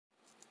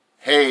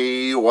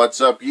Hey, what's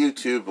up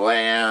YouTube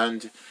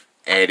land?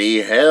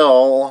 Eddie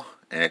Hill,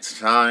 and it's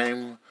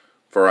time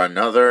for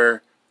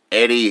another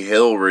Eddie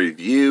Hill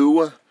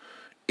review.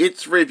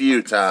 It's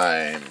review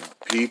time,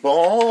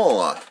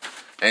 people.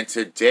 And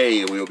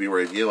today we will be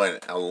reviewing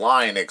a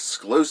line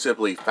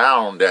exclusively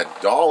found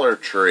at Dollar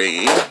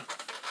Tree.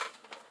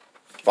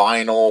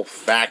 Final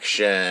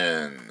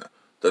Faction.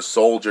 The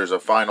soldiers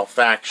of Final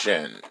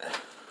Faction.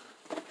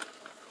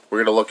 We're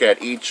going to look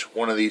at each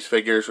one of these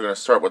figures. We're going to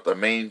start with the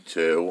main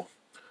two.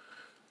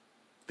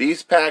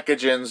 These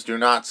packagings do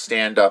not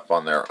stand up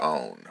on their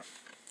own.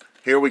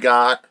 Here we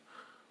got...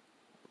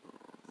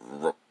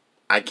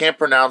 I can't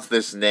pronounce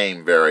this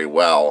name very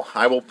well.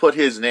 I will put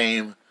his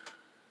name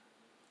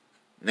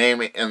in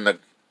the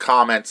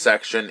comment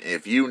section.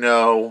 If you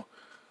know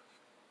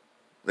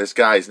this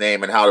guy's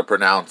name and how to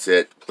pronounce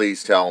it,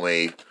 please tell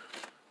me.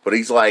 But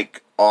he's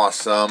like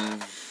awesome.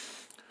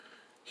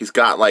 He's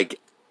got like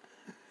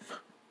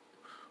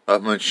a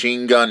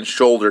machine gun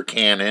shoulder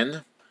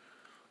cannon.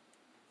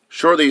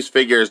 Sure, these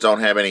figures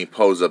don't have any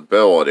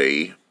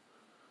posability,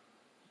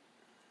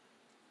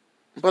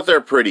 but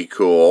they're pretty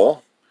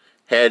cool.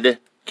 Head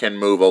can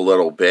move a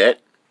little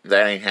bit.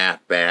 That ain't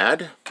half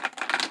bad.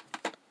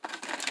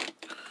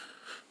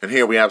 And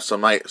here we have some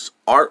nice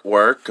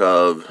artwork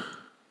of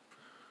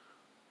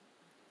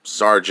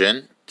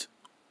Sergeant.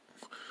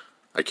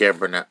 I can't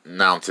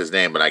pronounce his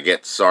name, but I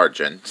get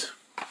Sergeant.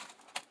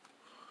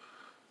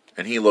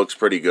 And he looks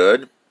pretty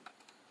good.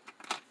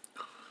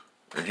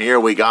 And here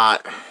we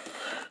got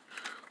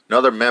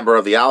another member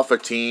of the Alpha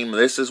team.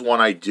 This is one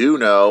I do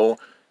know.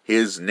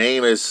 His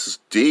name is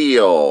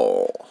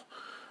Steel.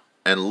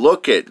 And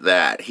look at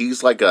that.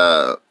 He's like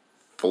a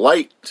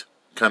flight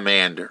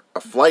commander.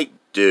 A flight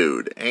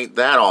dude. Ain't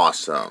that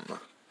awesome?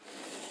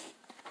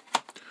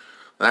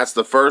 That's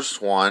the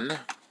first one.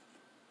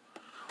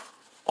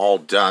 All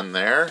done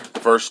there.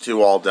 First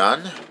two all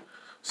done.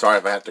 Sorry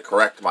if I have to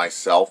correct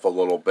myself a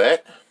little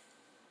bit.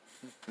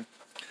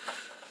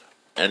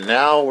 And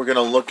now we're going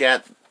to look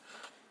at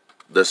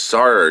the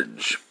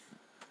Sarge.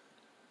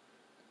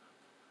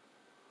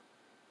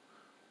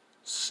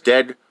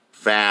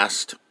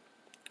 Steadfast.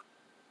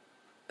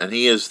 And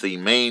he is the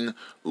main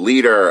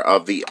leader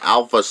of the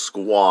Alpha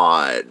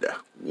Squad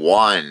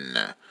 1.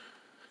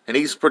 And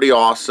he's pretty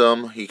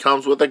awesome. He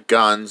comes with a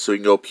gun, so he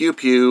can go pew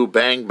pew,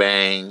 bang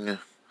bang.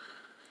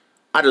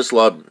 I just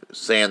love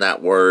saying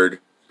that word.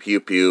 Pew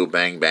pew,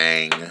 bang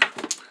bang.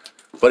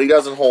 But he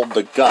doesn't hold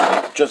the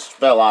gun. It just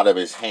fell out of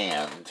his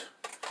hand.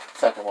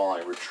 Second while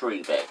I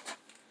retrieve it.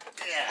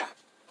 Yeah.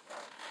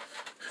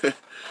 A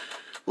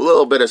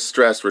little bit of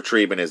stress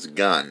retrieving his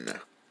gun.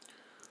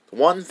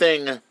 One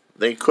thing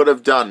they could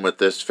have done with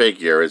this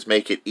figure is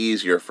make it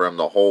easier for him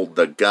to hold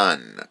the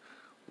gun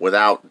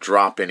without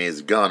dropping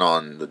his gun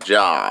on the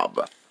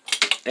job.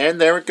 And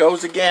there it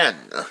goes again.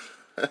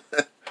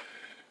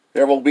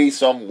 There will be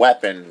some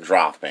weapon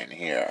dropping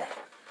here.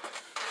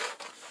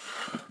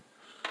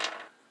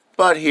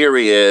 But here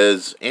he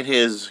is in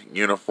his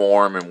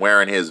uniform and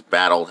wearing his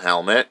battle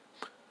helmet.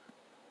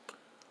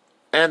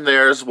 And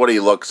there's what he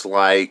looks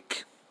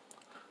like.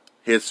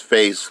 His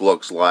face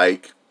looks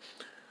like.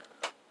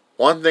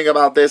 One thing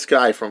about this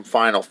guy from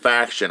Final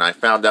Faction, I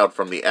found out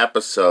from the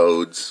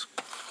episodes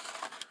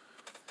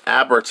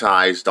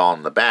advertised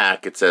on the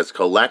back. It says,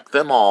 collect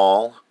them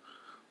all,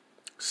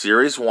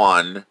 Series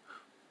 1,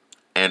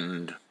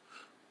 and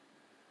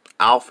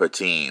Alpha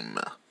Team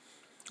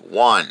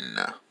 1.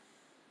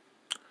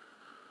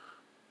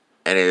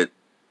 And it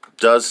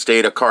does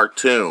state a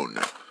cartoon.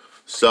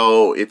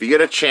 So, if you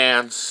get a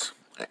chance,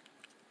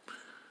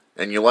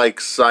 and you like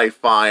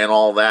sci-fi and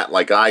all that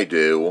like I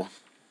do,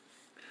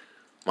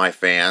 my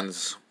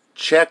fans,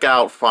 check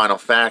out Final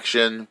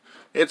Faction.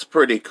 It's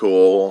pretty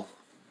cool,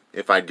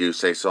 if I do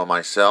say so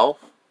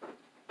myself.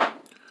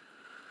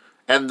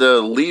 And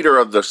the leader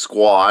of the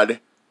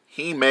squad,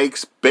 he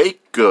makes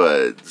baked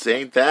goods.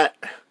 Ain't that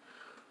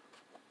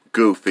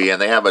goofy?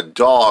 And they have a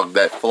dog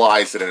that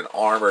flies in an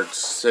armored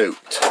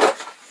suit.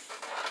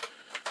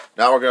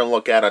 Now we're going to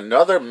look at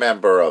another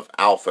member of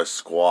Alpha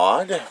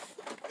Squad.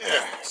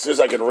 As soon as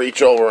I can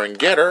reach over and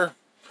get her.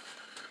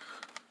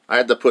 I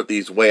had to put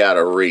these way out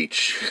of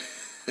reach.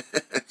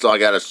 So I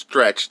got to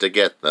stretch to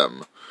get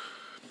them.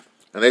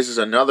 And this is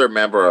another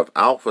member of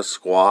Alpha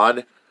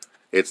Squad.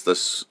 It's the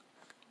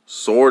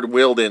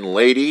sword-wielding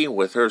lady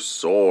with her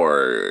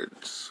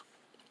swords.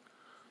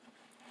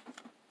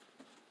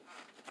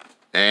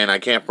 And I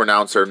can't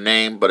pronounce her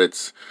name, but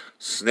it's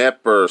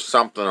Snip or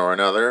something or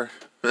another.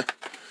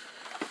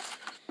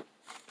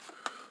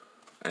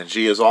 And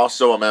she is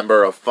also a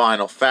member of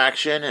Final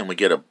Faction, and we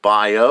get a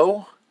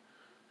bio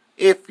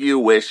if you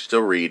wish to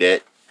read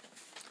it.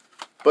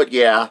 But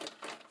yeah,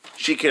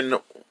 she can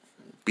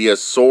be a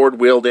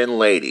sword-wielding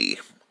lady,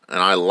 and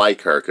I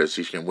like her because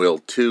she can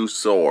wield 2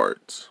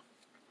 swords,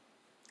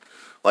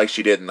 like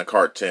she did in the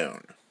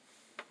cartoon.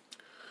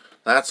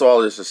 That's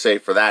all there's to say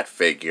for that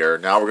figure.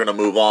 Now we're going to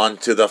move on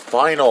to the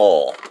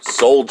final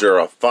soldier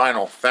of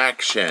Final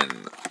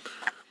Faction.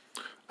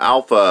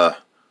 Alpha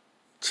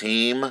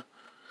Team.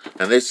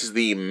 And this is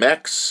the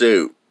mech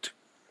suit.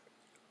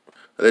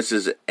 This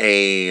is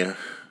a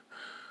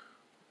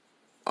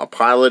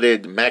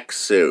piloted mech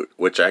suit,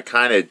 which I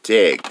kind of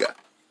dig.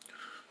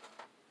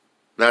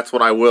 That's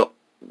what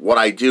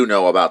I do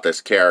know about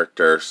this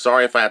character.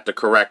 Sorry if I have to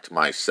correct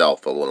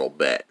myself a little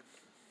bit.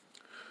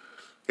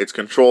 It's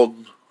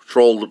controlled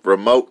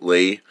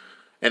remotely,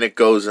 and it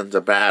goes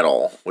into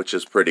battle, which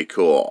is pretty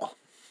cool.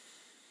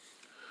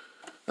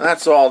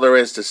 That's all there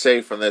is to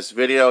say from this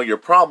video. You're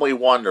probably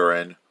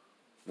wondering,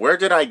 where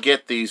did I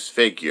get these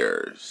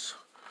figures?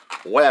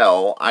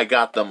 Well, I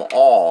got them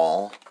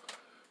all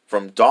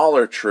from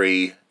Dollar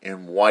Tree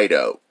in White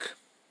Oak.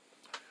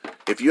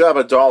 If you have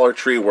a Dollar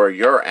Tree where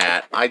you're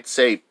at, I'd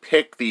say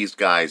pick these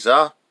guys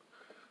up.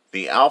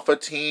 The Alpha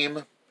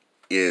Team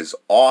is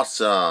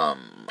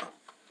awesome.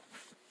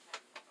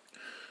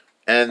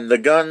 And the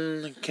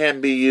gun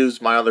can be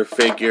used by other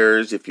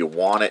figures if you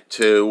want it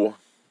to.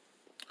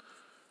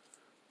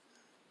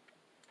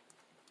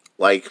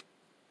 Like,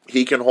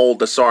 he can hold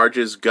the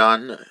Sarge's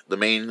gun, the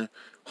main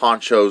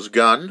honcho's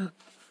gun,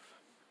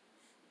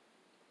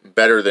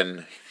 better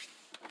than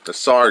the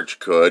Sarge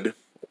could,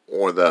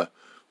 or the,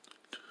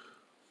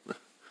 you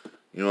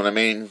know what I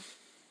mean?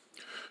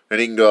 And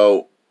he can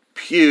go,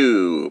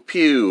 pew,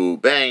 pew,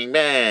 bang,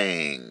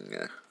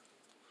 bang.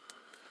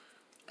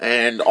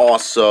 And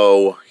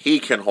also, he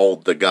can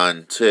hold the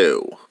gun,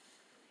 too.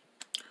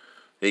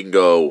 He can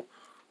go,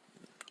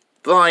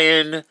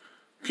 flying,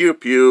 pew,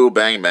 pew,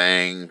 bang,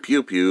 bang,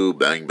 pew, pew,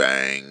 bang,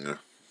 bang.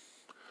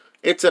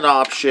 It's an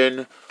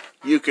option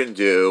you can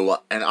do,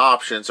 and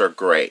options are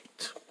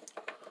great.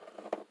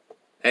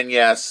 And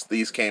yes,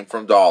 these came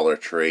from Dollar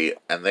Tree,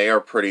 and they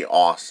are pretty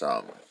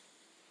awesome.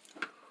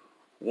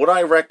 Would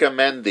I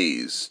recommend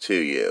these to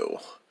you?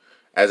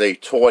 As a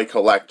toy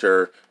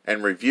collector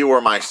and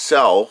reviewer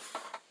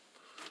myself,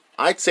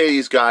 I'd say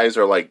these guys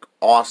are like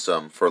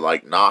awesome for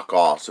like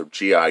knockoffs of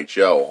G.I.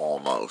 Joe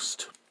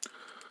almost.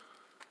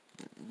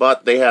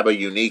 But they have a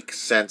unique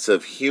sense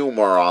of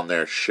humor on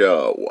their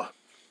show.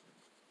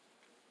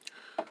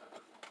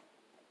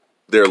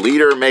 Their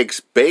leader makes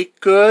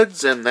baked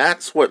goods, and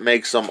that's what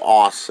makes them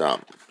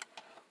awesome.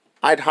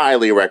 I'd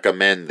highly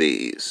recommend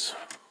these.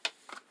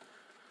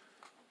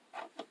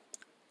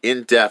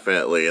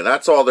 Indefinitely. And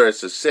that's all there is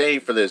to say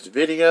for this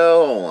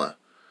video.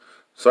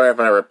 Sorry if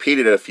I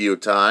repeated it a few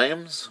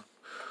times.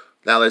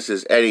 Now this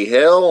is Eddie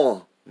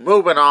Hill,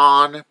 moving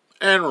on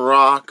and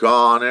rock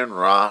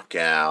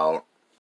out.